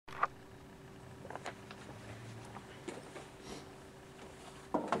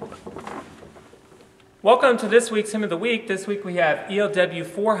Welcome to this week's Hymn of the Week. This week we have ELW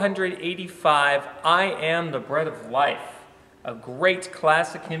 485, I Am the Bread of Life. A great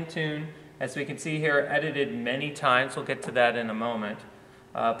classic hymn tune, as we can see here, edited many times. We'll get to that in a moment.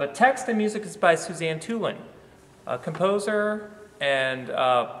 But text and music is by Suzanne Toolan, a composer, and,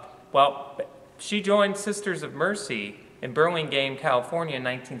 she joined Sisters of Mercy in Burlingame, California in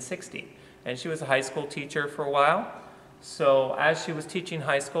 1960. And she was a high school teacher for a while. So as she was teaching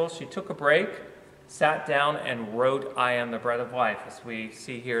high school, she took a break, sat down and wrote I Am the Bread of Life, as we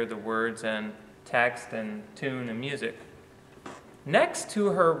see here the words and text and tune and music. Next to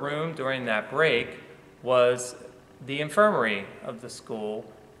her room during that break was the infirmary of the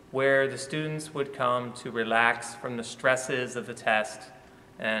school, where the students would come to relax from the stresses of the test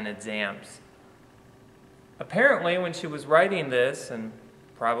and exams. Apparently, when she was writing this and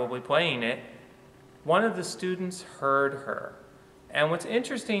probably playing it, one of the students heard her. And what's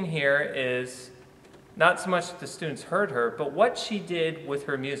interesting here is not so much that the students heard her, but what she did with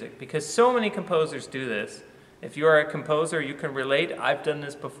her music, because so many composers do this. If you are a composer, you can relate. I've done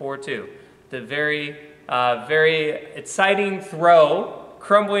this before too. The very exciting throw,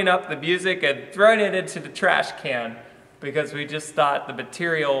 crumbling up the music and throwing it into the trash can because we just thought the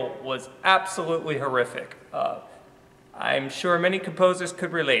material was absolutely horrific. I'm sure many composers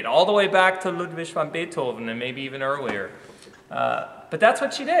could relate, all the way back to Ludwig van Beethoven and maybe even earlier. But that's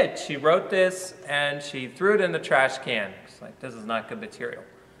what she did. She wrote this and she threw it in the trash can. It's like, this is not good material.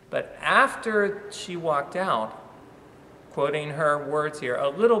 But after she walked out, quoting her words here, a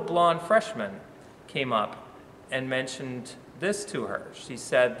little blonde freshman came up and mentioned this to her. She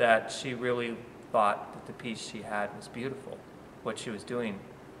said that she really thought that the piece she had was beautiful, what she was doing.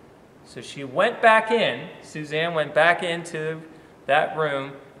 So she went back in, Suzanne went back into that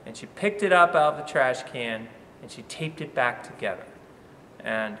room, and she picked it up out of the trash can, and she taped it back together.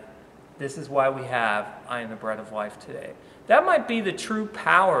 And this is why we have I Am the Bread of Life today. That might be the true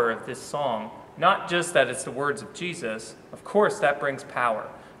power of this song, not just that it's the words of Jesus, of course that brings power,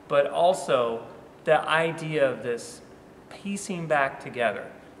 but also the idea of this piecing back together,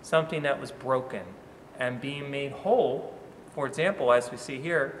 something that was broken and being made whole, for example, as we see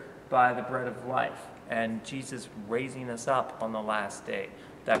here, by the bread of life and Jesus raising us up on the last day.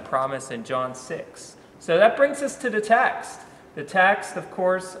 That promise in John 6. So that brings us to the text. The text, of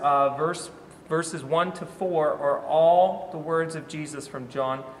course, verses 1 to 4 are all the words of Jesus from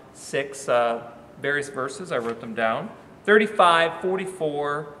John 6, various verses. I wrote them down. 35,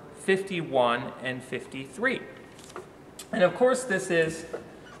 44, 51, and 53. And of course, this is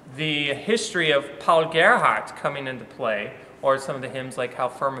the history of Paul Gerhardt coming into play, or some of the hymns like How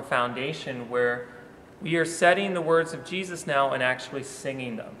Firm a Foundation, where we are setting the words of Jesus now and actually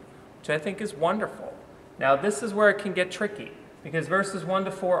singing them, which I think is wonderful. Now, this is where it can get tricky, because verses 1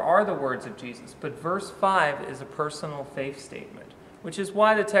 to 4 are the words of Jesus, but verse 5 is a personal faith statement, which is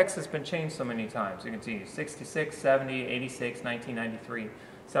why the text has been changed so many times. You can see 66, 70, 86, 1993.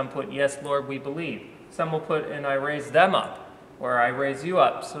 Some put, yes, Lord, we believe. Some will put, and I raise them up, or I raise you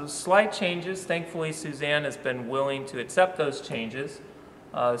up. So slight changes. Thankfully, Suzanne has been willing to accept those changes,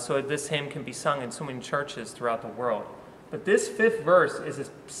 so this hymn can be sung in so many churches throughout the world. But this fifth verse is a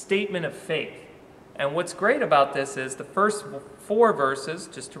statement of faith. And what's great about this is the first 4 verses,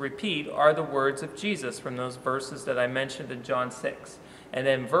 just to repeat, are the words of Jesus from those verses that I mentioned in John 6. And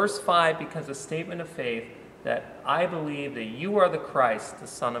then verse 5 becomes a statement of faith that I believe that you are the Christ, the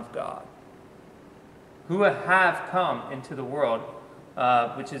Son of God, who have come into the world,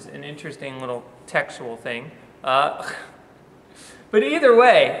 which is an interesting little textual thing. But either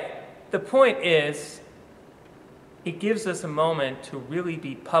way, the point is, it gives us a moment to really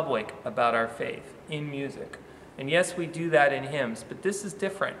be public about our faith in music. And yes, we do that in hymns, but this is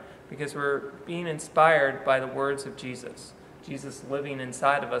different because we're being inspired by the words of Jesus. Jesus living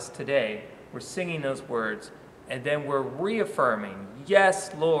inside of us today. We're singing those words, and then we're reaffirming, yes,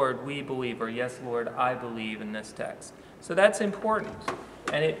 Lord, we believe, or yes, Lord, I believe in this text. So that's important,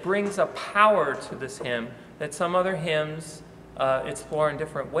 and it brings a power to this hymn that some other hymns explore in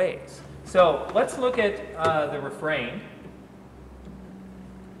different ways. So let's look at the refrain.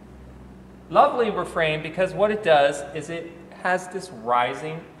 Lovely refrain, because what it does is it has this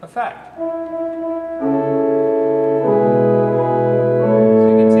rising effect. So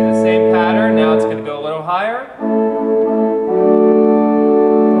you can see the same pattern. Now it's going to go a little higher.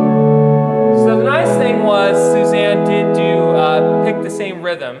 So the nice thing was Suzanne did pick the same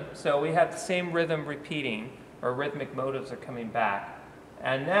rhythm. So we have the same rhythm repeating, or rhythmic motives are coming back.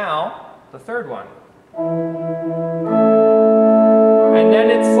 And now the third one. And then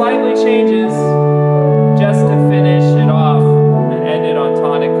it slightly changes just to finish it off and end it on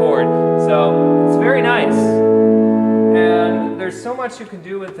tonic chord. So it's very nice. much you can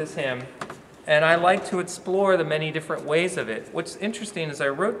do with this hymn, and I like to explore the many different ways of it. What's interesting is I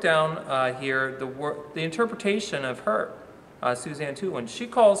wrote down here the interpretation of her, Suzanne Toolan. She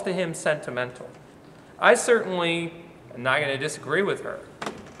calls the hymn sentimental. I certainly am not going to disagree with her,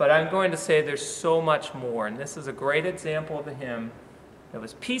 but I'm going to say there's so much more, and this is a great example of a hymn that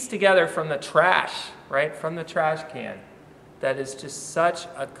was pieced together from the trash, right, from the trash can, that is just such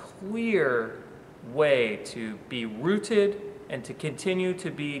a clear way to be rooted and to continue to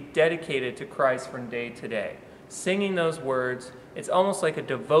be dedicated to Christ from day to day. Singing those words, it's almost like a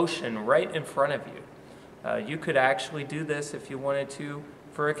devotion right in front of you. You could actually do this if you wanted to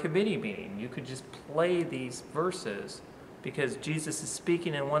for a committee meeting. You could just play these verses because Jesus is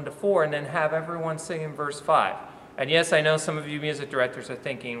speaking in 1-4 and then have everyone sing in verse 5. And yes, I know some of you music directors are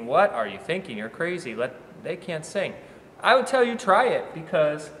thinking, what are you thinking? You're crazy. They can't sing. I would tell you try it,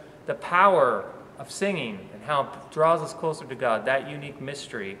 because the power of singing and how it draws us closer to God, that unique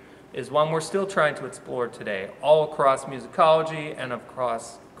mystery, is one we're still trying to explore today, all across musicology and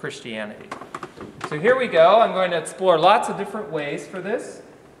across Christianity. So here we go. I'm going to explore lots of different ways for this.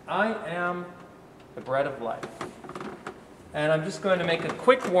 I am the bread of life. And I'm just going to make a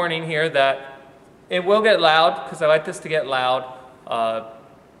quick warning here that it will get loud, because I like this to get loud.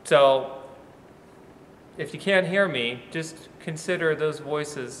 So if you can't hear me, just consider those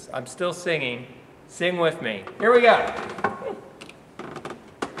voices. I'm still singing. Sing with me. Here we go.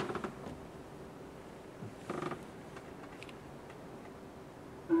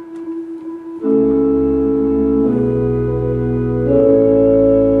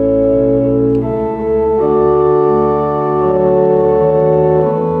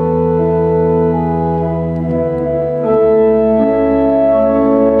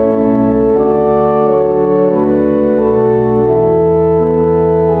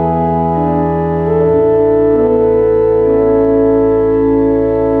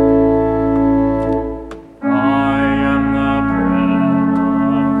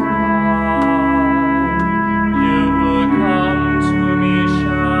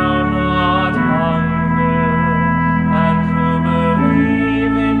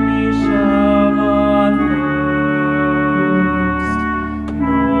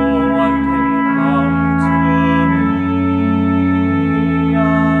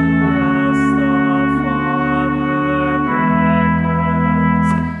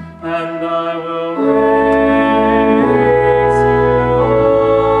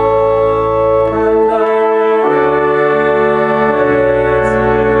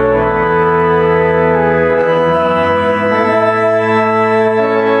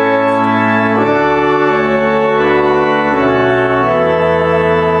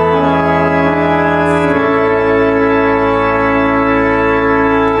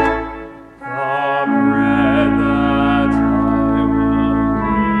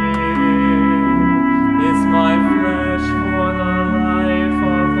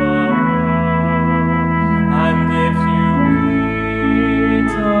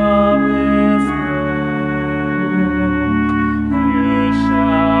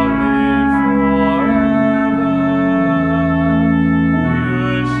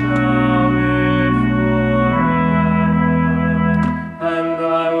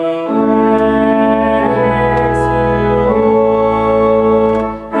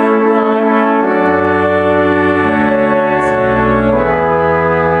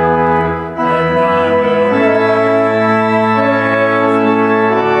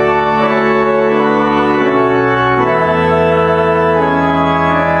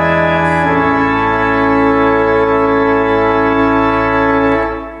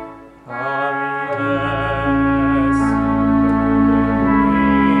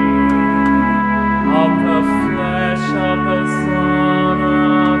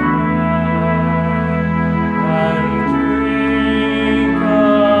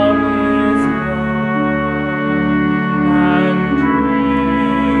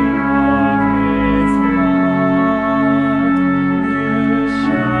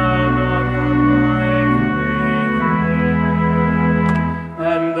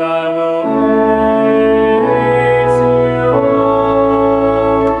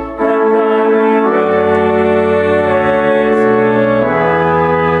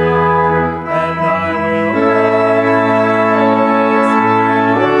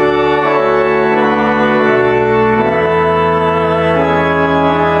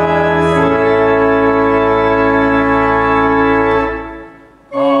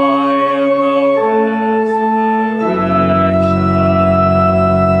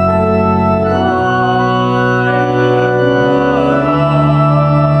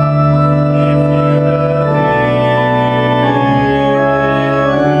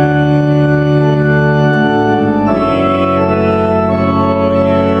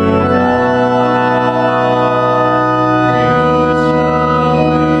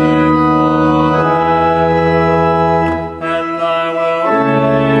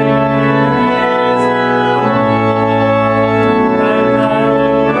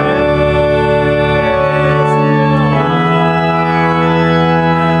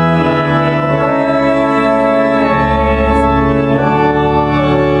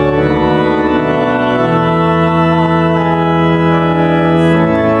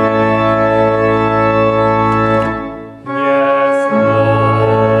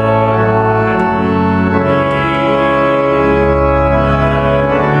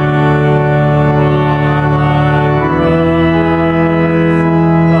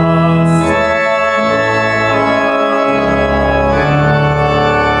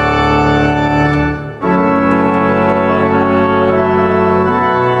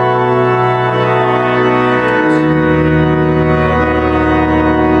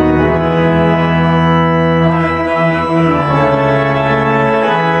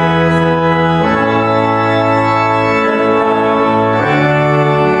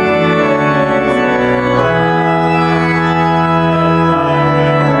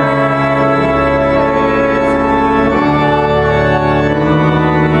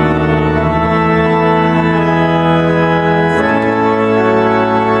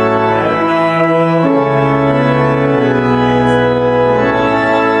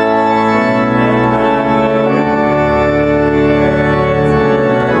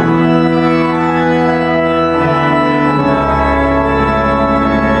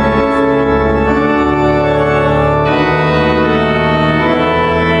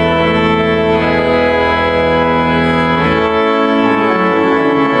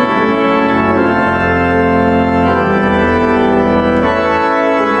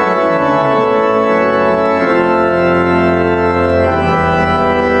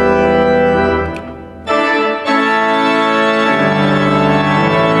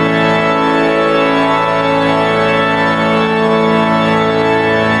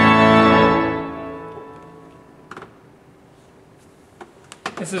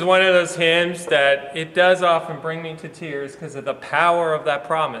 This is one of those hymns that it does often bring me to tears because of the power of that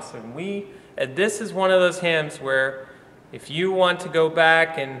promise. And this is one of those hymns where if you want to go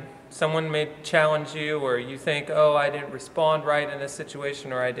back and someone may challenge you, or you think, oh, I didn't respond right in this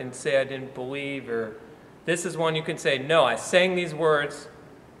situation, or I didn't say I didn't believe, or this is one you can say, no, I sang these words,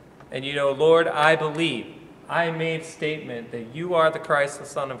 and you know, Lord, I believe. I made a statement that you are the Christ, the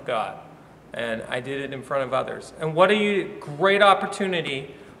Son of God. And I did it in front of others. And what a great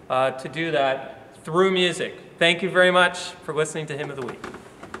opportunity to do that through music. Thank you very much for listening to Hymn of the Week.